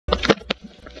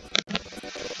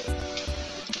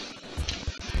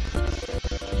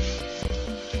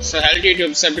So hello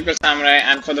YouTube, Skeptical Samurai,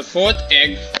 and for the fourth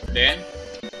egg today,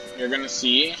 you're gonna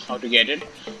see how to get it.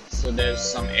 So there's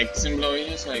some egg symbol over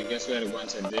here, so I guess we have to go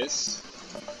inside this.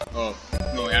 Oh,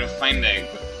 no, we have to find the egg,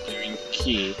 giving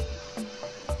key.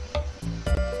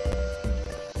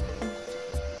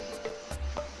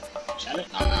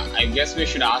 I guess we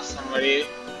should ask somebody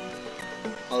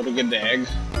how to get the egg.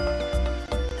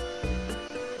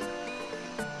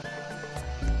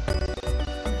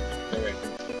 Wait.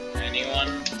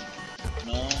 Anyone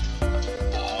know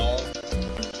how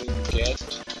to get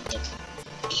the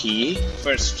key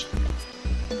first?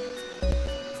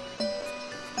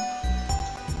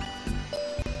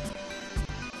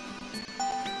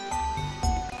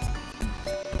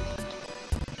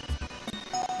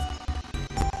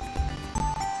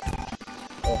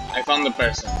 I found the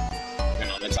person. Okay,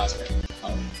 now let's ask her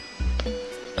how.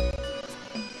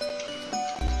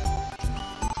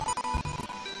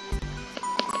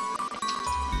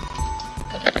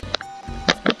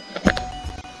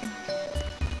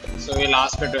 So we'll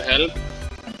ask her to help.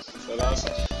 So that's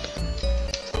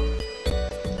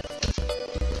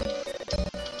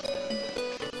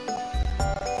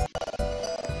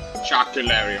Shark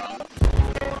kill everyone.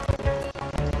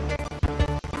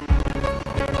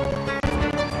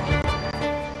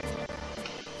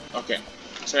 Okay,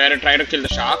 so I had to try to kill the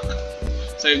shark.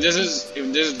 So if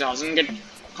this doesn't get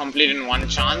complete in one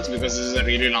chance, because this is a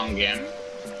really long game,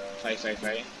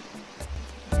 555.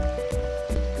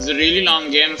 It's a really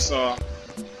long game, so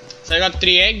I got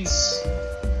 3 eggs.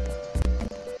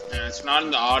 And it's not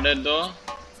in the order though.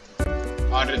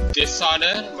 Or this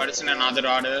order, but it's in another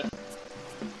order.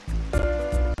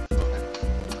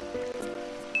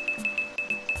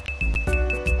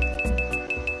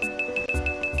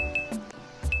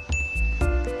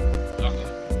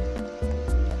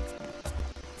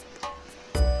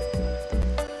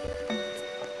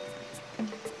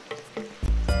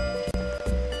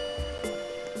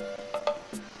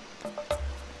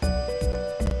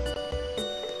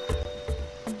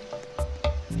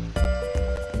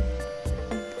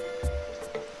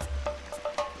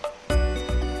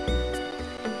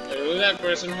 That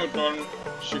person who told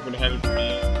she could help me,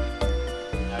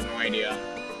 I have no idea.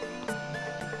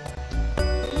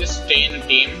 You just stay in a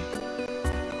team.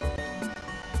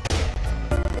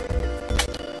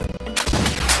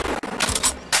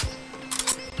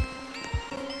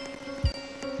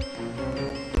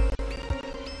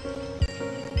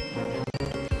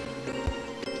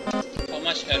 How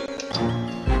much help?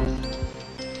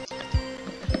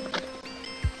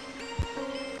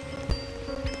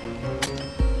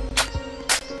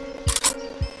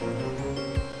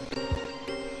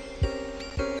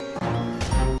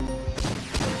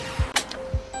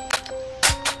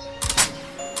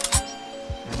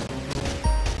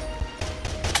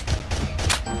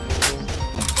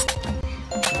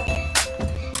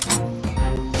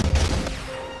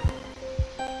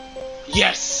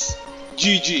 Yes!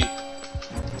 GG!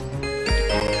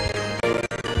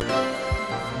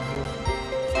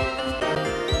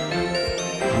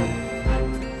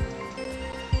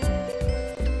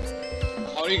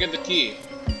 How do you get the key?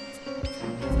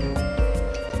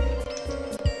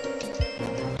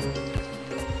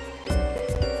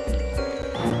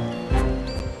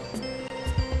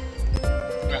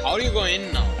 Wait, how do you go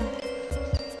in now?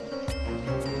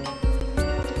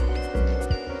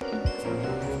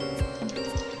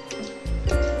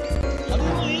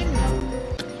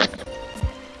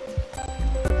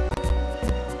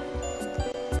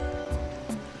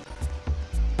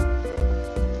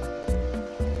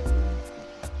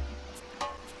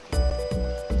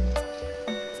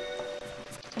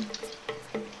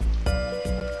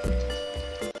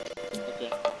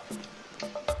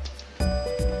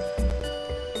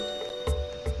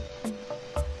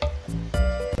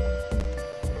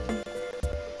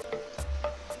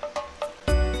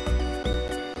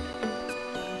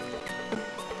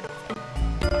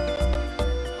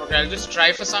 I'll just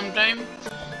try for some time.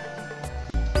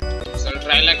 So I'll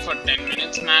try like for 10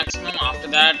 minutes maximum. After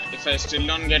that, if I still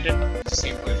don't get it, it's the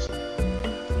same person.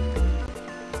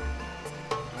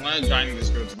 I'm gonna join this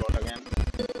dude's bot again.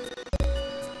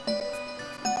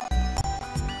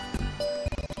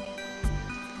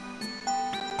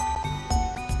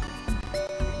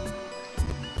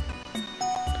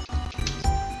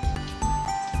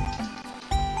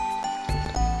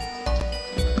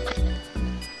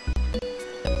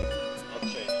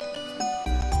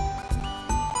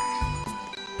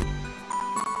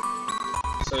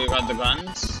 So you got the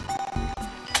guns.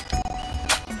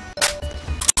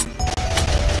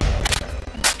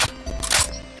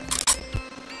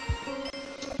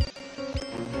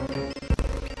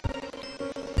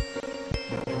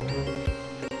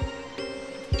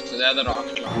 there the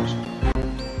rocket launcher.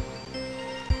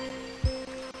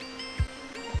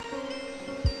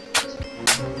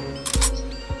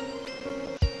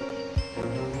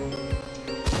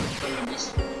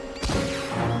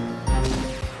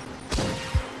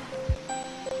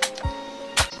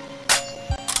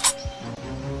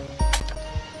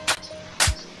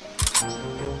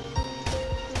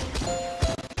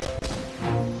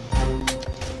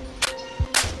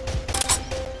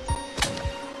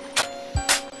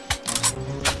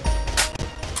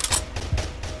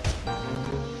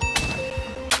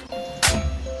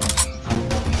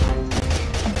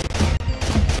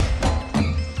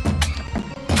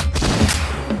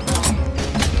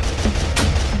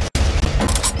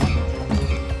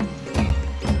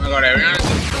 God, everyone is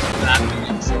just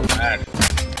laughing, it's so bad.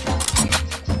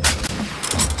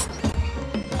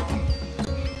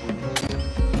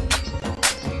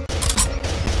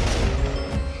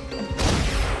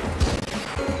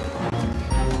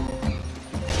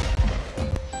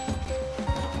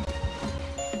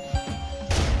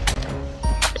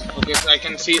 Okay, so I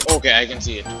can see. Okay, I can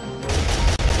see it.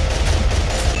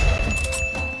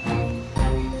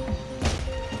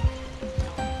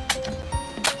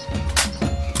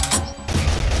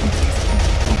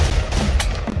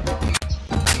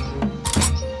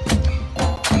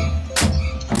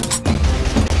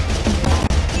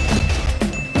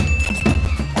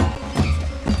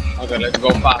 Okay, let's go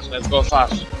fast, let's go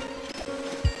fast.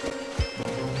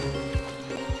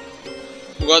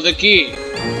 Who got the key?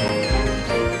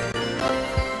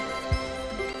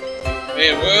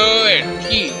 Wait,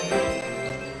 key.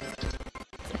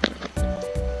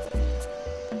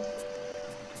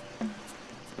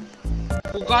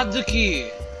 Who got the key?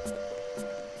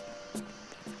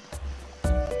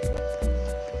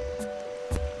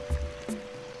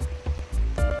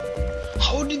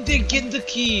 How did they get the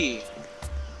key?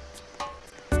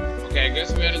 Okay, I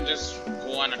guess we have to just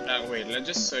go and attack. Wait, let's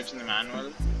just search in the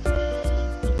manual.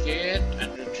 Locate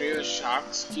and retrieve the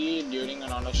shark's key during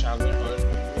an auto shark hold.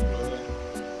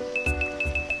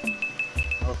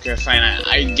 Okay, fine.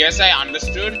 I guess I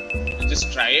understood. Let's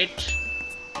just try it.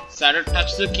 Started to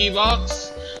touch the key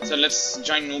box. So let's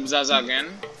join Noob Zaza again.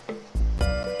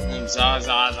 Noob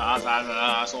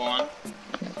Zaza, so on.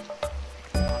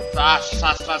 Fast.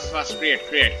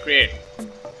 Create.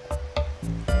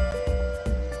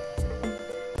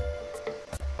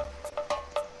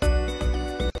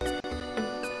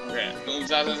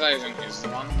 Zaza is the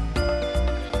one.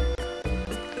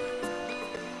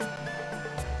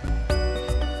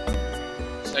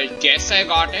 So I guess I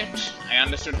got it. I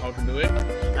understood how to do it,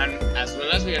 and as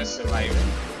well as we are surviving.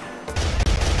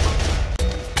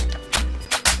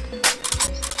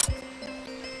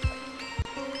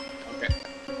 Okay.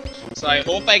 So I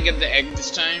hope I get the egg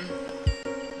this time.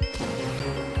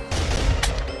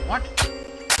 What?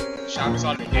 Shark's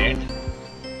already dead.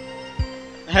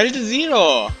 Health is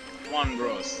 0. Come on,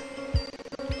 bros.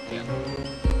 Yeah.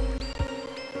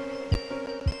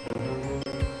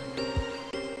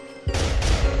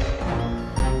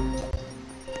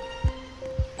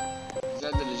 Is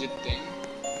that the legit thing?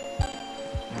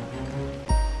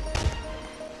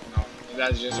 No,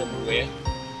 that's just a way.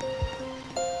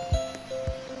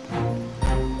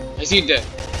 I see it there.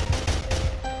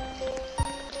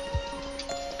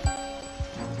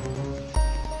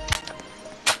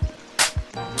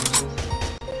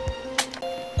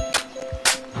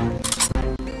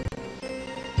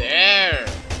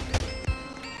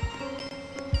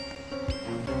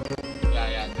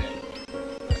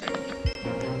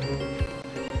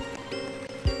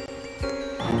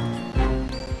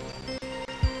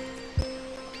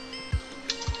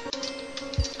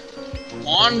 Come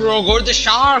on, bro, go to the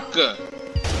shark.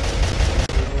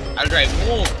 I'll try.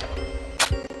 Move.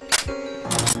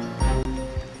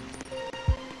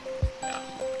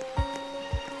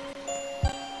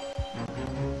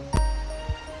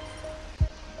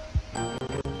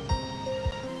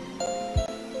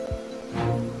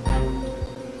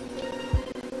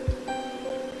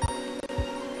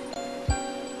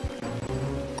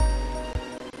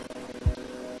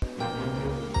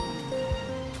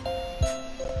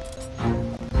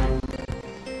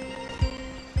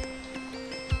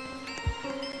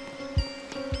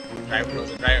 Drive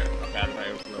closer, drive. Okay, I'll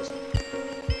drive closer.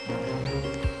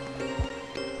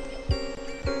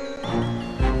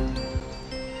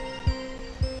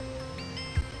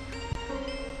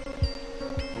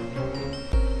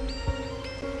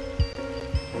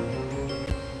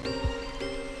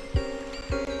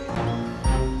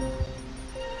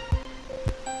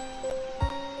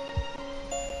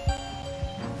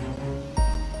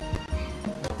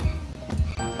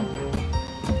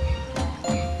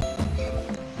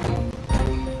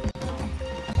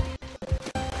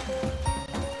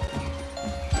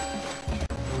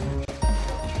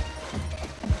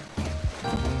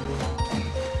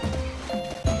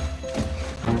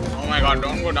 god,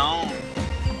 don't go down.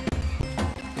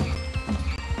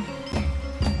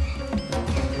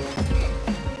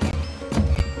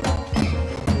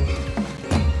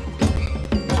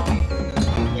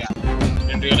 Yeah,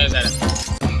 didn't realize that.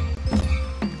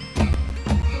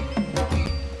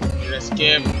 You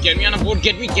escape. Get me on a boat.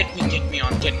 Get me on,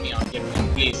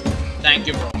 please. Thank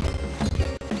you, bro.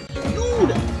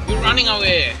 Dude, you're running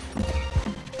away.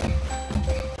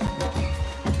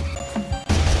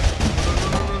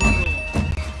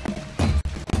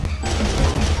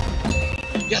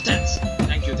 Yeah, thanks.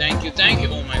 Thank you.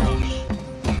 Oh my gosh.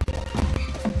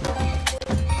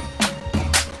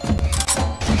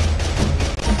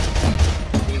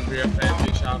 Please be a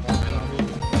friendly shark. I love you.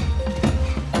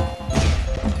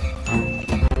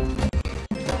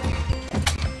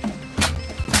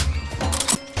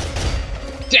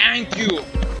 Thank you.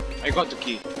 I got the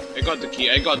key.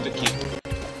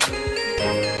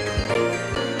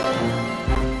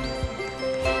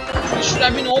 It should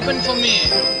have been open for me.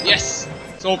 Yes,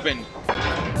 it's open.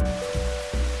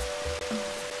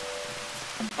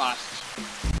 Fast.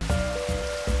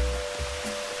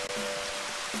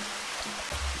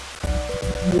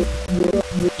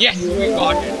 Yes, we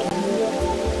got it.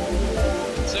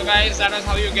 So guys, that is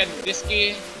how you get this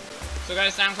key. So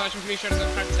guys, thanks for watching. Please share,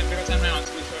 subscribe, and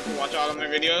also be sure to watch all of my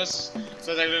videos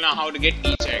so that you know how to get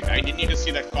each egg. I did need to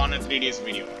see that corner 3Ds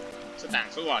video. So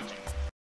thanks for watching.